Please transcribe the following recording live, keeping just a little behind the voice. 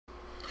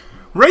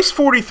Race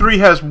 43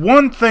 has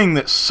one thing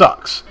that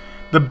sucks.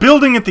 The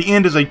building at the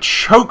end is a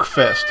choke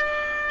fest.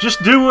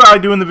 Just do what I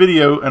do in the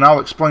video and I'll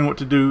explain what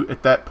to do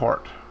at that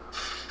part.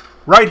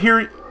 Right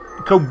here,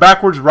 go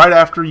backwards right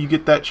after you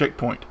get that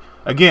checkpoint.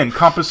 Again,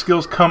 compass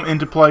skills come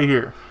into play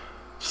here.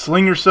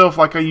 Sling yourself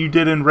like you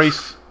did in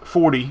race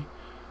 40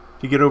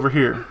 to get over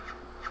here.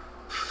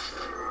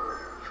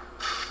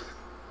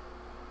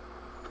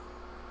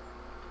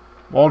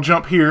 Wall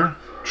jump here.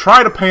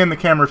 Try to pan the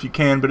camera if you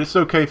can, but it's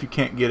okay if you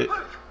can't get it.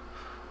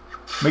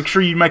 Make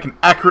sure you make an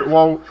accurate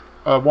wall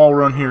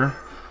run here.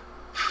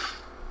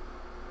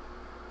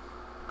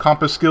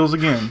 Compass skills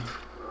again.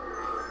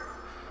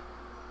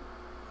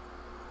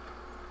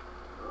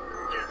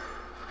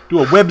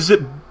 Do a web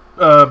zip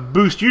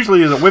boost.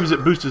 Usually a web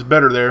zip boost is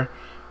better there,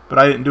 but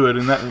I didn't do it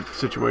in that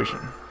situation.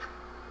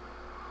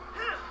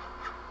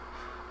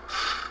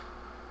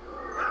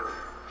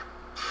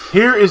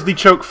 Here is the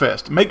choke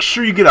fest. Make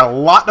sure you get a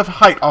lot of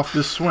height off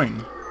this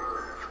swing.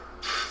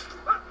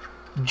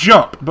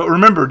 Jump, but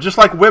remember, just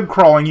like web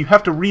crawling, you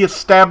have to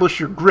reestablish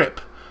your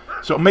grip.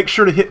 So make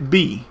sure to hit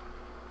B.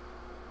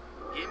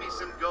 Give me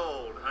some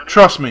gold, honey.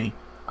 Trust me,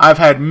 I've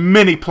had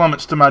many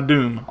plummets to my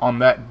doom on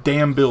that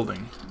damn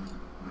building.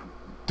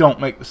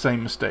 Don't make the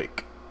same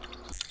mistake.